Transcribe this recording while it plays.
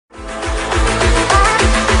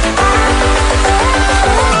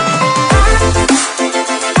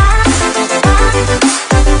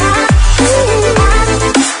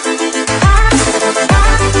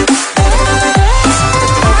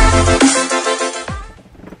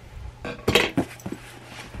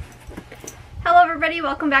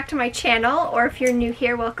everybody, welcome back to my channel, or if you're new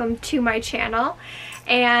here, welcome to my channel.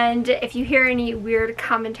 And if you hear any weird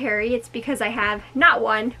commentary, it's because I have not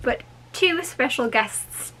one, but two special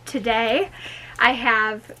guests today. I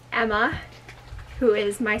have Emma, who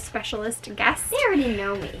is my specialist guest. They already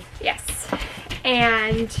know me. Yes.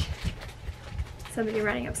 And somebody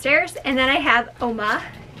running upstairs. And then I have Oma,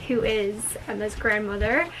 who is Emma's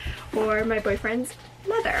grandmother, or my boyfriend's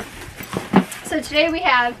mother. So today we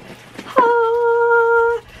have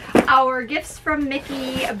our Gifts from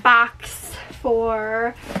Mickey box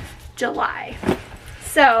for July.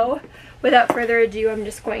 So without further ado, I'm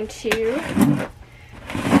just going to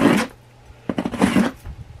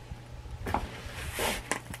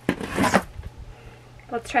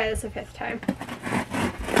let's try this a fifth time.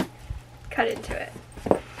 Cut into it.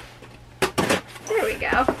 There we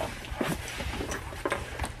go.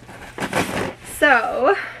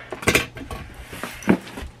 So,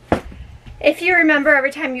 if you remember,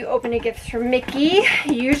 every time you open a gift from Mickey,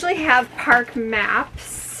 you usually have park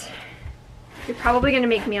maps. You're probably going to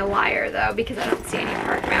make me a liar, though, because I don't see any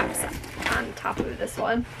park maps on top of this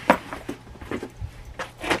one.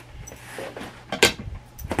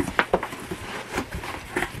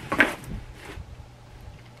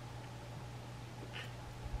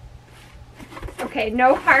 Okay,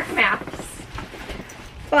 no park maps,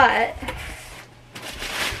 but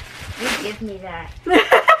you give me that.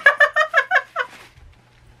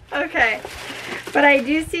 Okay, but I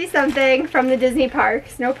do see something from the Disney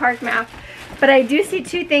parks, no park map, but I do see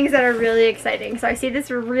two things that are really exciting. So I see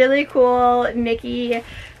this really cool Mickey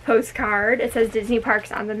postcard. It says Disney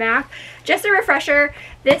Parks on the map. Just a refresher,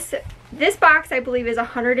 this box I believe is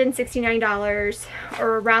 $169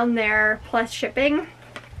 or around there plus shipping.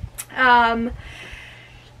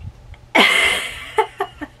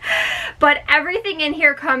 But everything in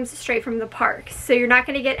here comes straight from the parks, so you're not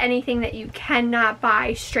going to get anything that you cannot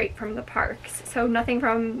buy straight from the parks. So nothing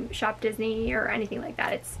from Shop Disney or anything like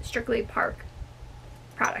that. It's strictly park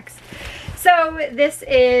products. So this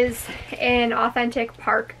is an authentic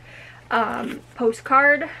park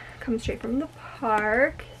postcard. Comes straight from the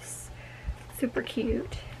parks. Super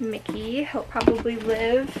cute. Mickey. He'll probably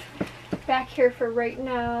live back here for right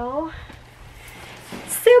now.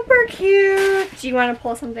 Super cute. Do you want to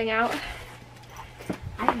pull something out?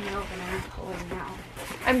 I know, but I'm pulling out.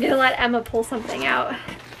 I'm gonna let Emma pull something out.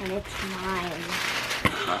 And it's mine.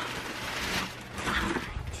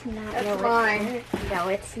 It's not. That's mine. No,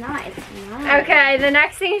 it's not. It's mine. Okay, the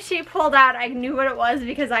next thing she pulled out, I knew what it was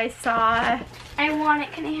because I saw. I want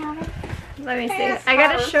it. Can I have it? Let me see. I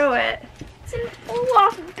gotta show it. It's an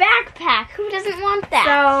Olaf backpack. Who doesn't want that?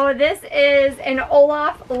 So this is an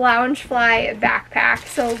Olaf Loungefly backpack.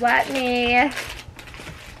 So let me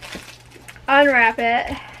unwrap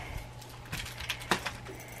it.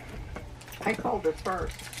 I called it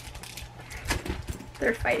first.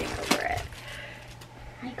 They're fighting over it.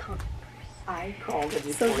 I called it first. I called it.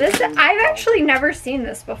 So this, I've actually never seen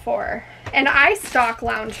this before. And I stalk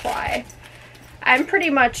Loungefly. I'm pretty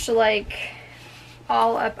much like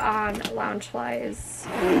all up on Loungefly's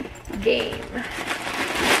game.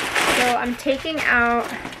 So I'm taking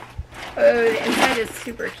out, oh, the inside is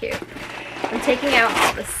super cute. I'm taking out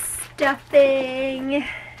all the stuffing,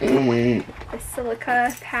 the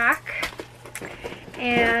silica pack,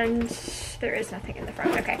 and there is nothing in the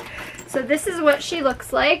front. Okay, so this is what she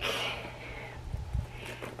looks like.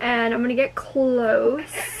 And I'm gonna get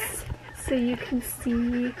close so you can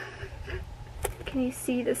see. Can you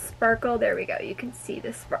see the sparkle? There we go. You can see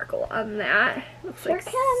the sparkle on that. Looks like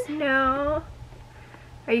snow.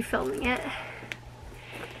 Are you filming it?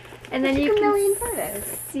 And then you can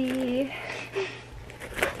see.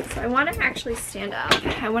 So I want to actually stand up.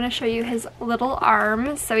 I want to show you his little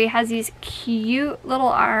arms. So he has these cute little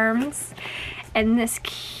arms and this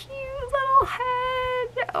cute little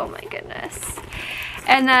head. Oh my goodness.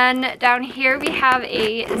 And then down here we have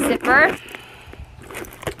a zipper.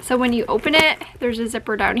 So when you open it, there's a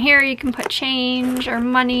zipper down here. You can put change or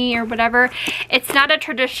money or whatever. It's not a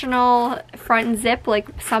traditional front zip like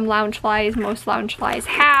some Loungeflies, most Loungeflies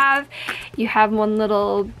have. You have one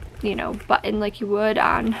little, you know, button like you would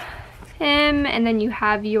on him. And then you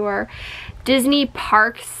have your Disney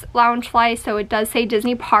Parks Loungefly. So it does say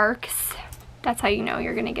Disney Parks. That's how you know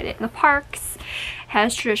you're gonna get it in the parks. It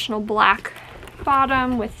has traditional black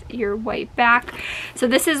bottom with your white back. So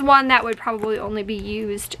this is one that would probably only be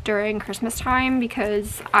used during Christmas time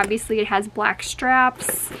because obviously it has black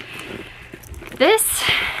straps. This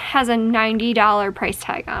has a $90 price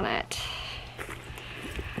tag on it.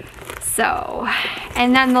 So,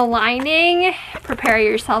 and then the lining, prepare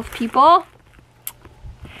yourself people.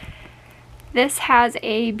 This has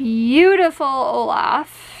a beautiful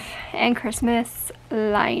Olaf and Christmas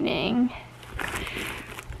lining.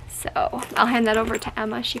 So I'll hand that over to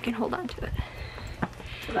Emma. She can hold on to it.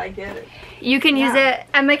 But I get it. You can use it.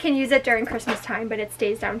 Emma can use it during Christmas time, but it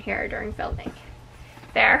stays down here during filming.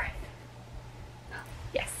 There.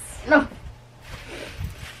 Yes. No.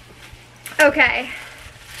 Okay.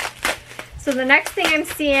 So the next thing I'm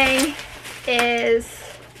seeing is,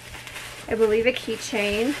 I believe, a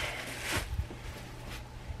keychain.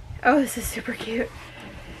 Oh, this is super cute.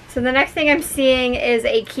 So the next thing I'm seeing is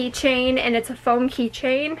a keychain, and it's a foam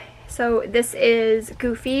keychain. So this is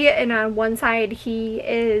Goofy, and on one side he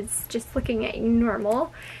is just looking at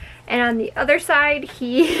normal, and on the other side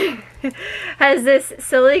he has this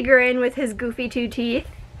silly grin with his goofy 2 teeth,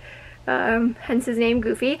 hence his name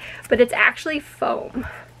Goofy, but it's actually foam.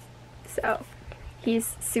 So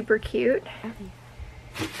he's super cute.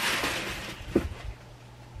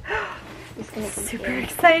 Super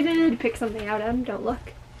excited. Pick something out, Em. Don't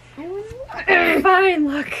look. Fine,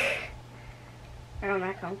 look. I'm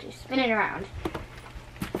not going to spin it around.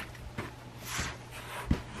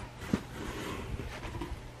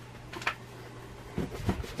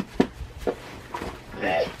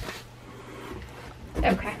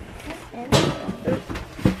 Okay.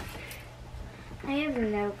 I have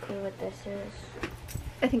no clue what this is.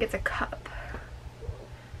 I think it's a cup.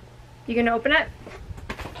 You gonna open it?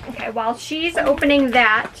 Okay, while she's opening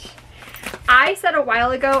that, I said a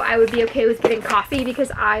while ago I would be okay with getting coffee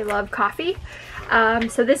because I love coffee.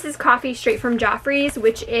 So this is coffee straight from Joffrey's,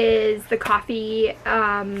 which is the coffee,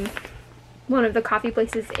 one of the coffee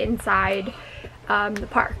places inside the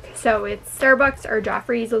park. So it's Starbucks or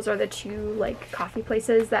Joffrey's. Those are the two like coffee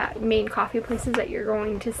places, main coffee places that you're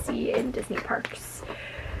going to see in Disney parks.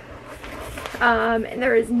 And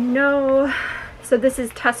there is no, so this is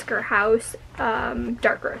Tusker House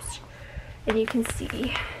dark roast, and you can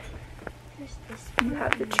see you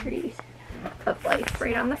have the tree of life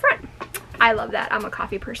right on the front. I love that. I'm a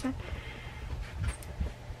coffee person.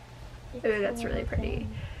 Ooh, that's really pretty.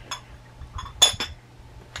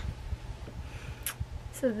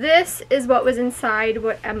 So this is what was inside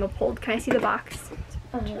what Emma pulled. Can I see the box?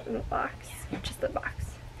 The box. Just the box.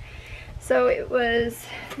 So it was,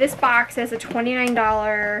 this box has a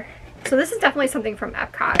 $29. So this is definitely something from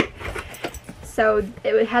Epcot. So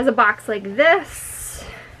it has a box like this.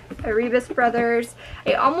 Arribas Brothers.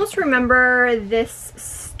 I almost remember this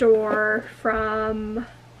store from,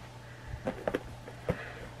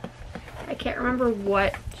 I can't remember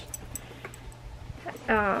what,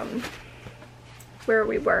 where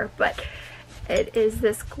we were, but it is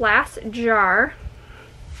this glass jar,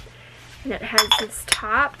 and it has this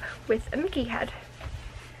top with a Mickey head.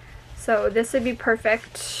 So this would be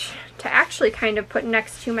perfect to actually kind of put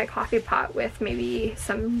next to my coffee pot with maybe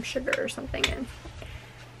some sugar or something in.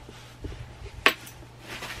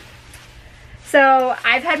 So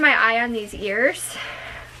I've had my eye on these ears.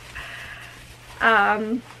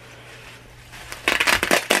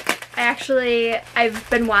 I've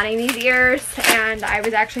been wanting these ears, and I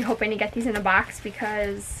was actually hoping to get these in a box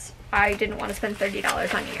because I didn't want to spend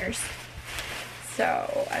 $30 on ears.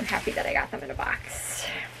 So I'm happy that I got them in a box.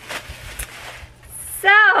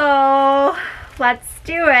 So let's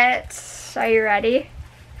do it. Are you ready?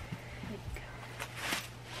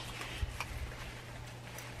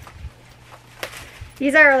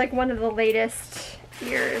 These are like one of the latest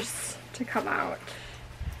ears to come out.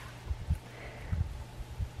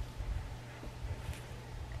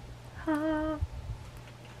 How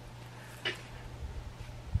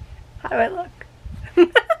do I look?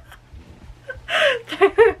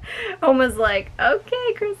 Almost like,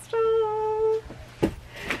 okay, Crystal.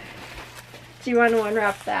 Do you want to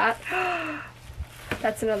unwrap that?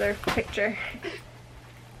 That's another picture.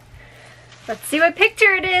 Let's see what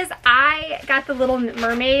picture it is. I got the Little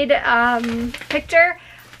Mermaid picture.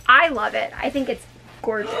 I love it. I think it's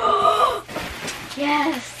gorgeous.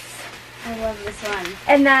 Yes. I love this one.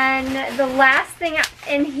 And then the last thing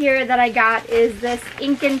in here that I got is this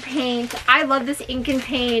ink and paint. I love this ink and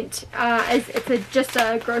paint. It's just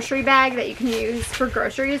a grocery bag that you can use for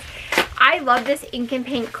groceries. I love this ink and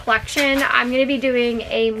paint collection. I'm going to be doing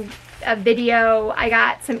a video. I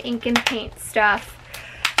got some ink and paint stuff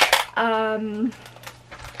from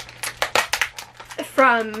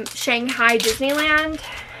Shanghai Disneyland.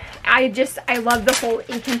 I love the whole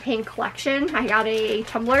ink and paint collection. I got a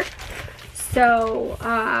tumbler. So,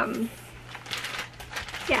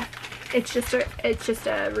 yeah, it's just a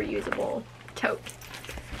reusable tote.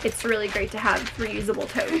 It's really great to have reusable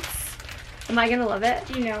totes. Am I gonna love it?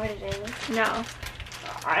 Do you know what it is? No.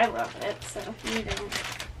 I love it, so you don't.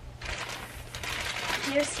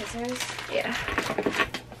 Here's scissors. Yeah.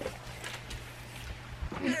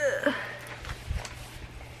 Ugh.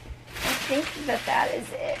 I think that is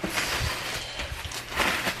it.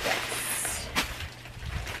 Yes.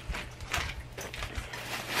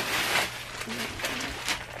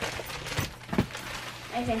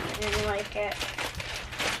 I think I really like it.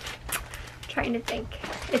 Trying to think.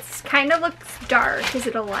 It's kind of looks dark. Is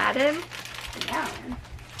it Aladdin? No.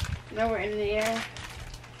 Nowhere in the air.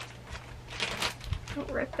 Don't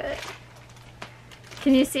rip it.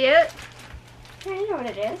 Can you see it? I know what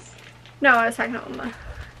it is. No, I was talking to Oma.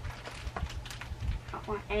 I don't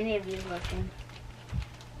want any of these looking.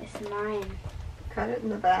 It's mine. Cut it in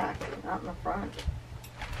the back, not in the front.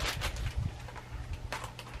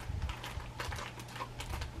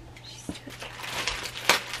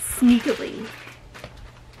 Sneakily.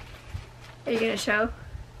 Are you gonna show?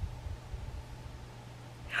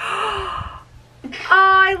 Oh,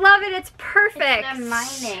 I love it. It's perfect. It's the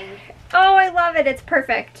mining. Oh, I love it. It's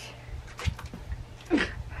perfect. 5,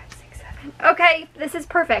 6, 7. Okay, this is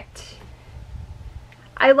perfect.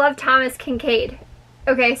 I love Thomas Kincaid.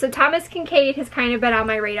 Okay, so Thomas Kincaid has kind of been on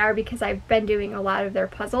my radar because I've been doing a lot of their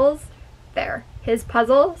puzzles. His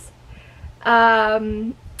puzzles.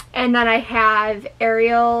 And then I have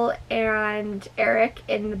Ariel and Eric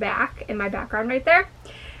in the back, in my background right there.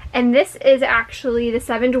 And this is actually the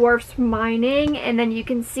Seven Dwarfs mining, and then you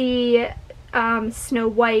can see Snow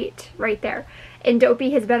White right there. And Dopey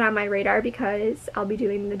has been on my radar because I'll be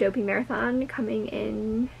doing the Dopey Marathon coming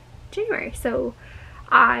in January. So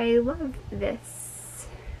I love this.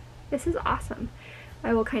 This is awesome.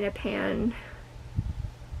 I will kind of pan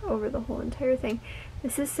over the whole entire thing.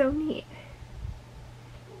 This is so neat.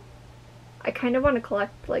 I kind of want to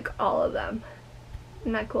collect like all of them.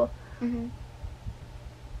 Isn't that cool? Mm-hmm.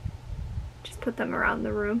 Just put them around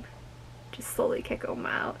the room. Just slowly kick them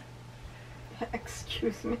out.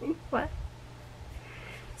 Excuse me. What?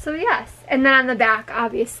 So yes, and then on the back,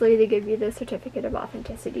 obviously, they give you the certificate of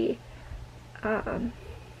authenticity. So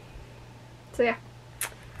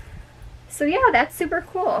yeah, that's super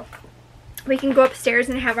cool. We can go upstairs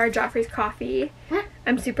and have our Joffrey's coffee.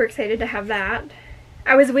 I'm super excited to have that.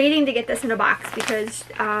 I was waiting to get this in a box because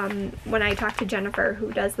when I talked to Jennifer,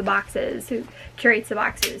 who does the boxes, who curates the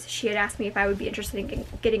boxes, she had asked me if I would be interested in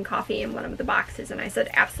getting coffee in one of the boxes, and I said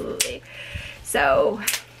absolutely. So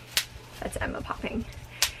that's Emma popping.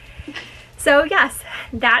 So yes,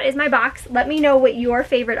 that is my box. Let me know what your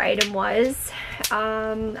favorite item was.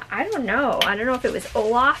 I don't know. I don't know if it was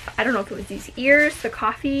Olaf. I don't know if it was these ears, the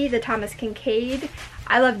coffee, the Thomas Kincaid.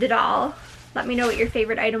 I loved it all. Let me know what your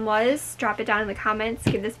favorite item was. Drop it down in the comments.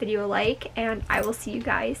 Give this video a like, and I will see you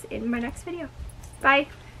guys in my next video. Bye.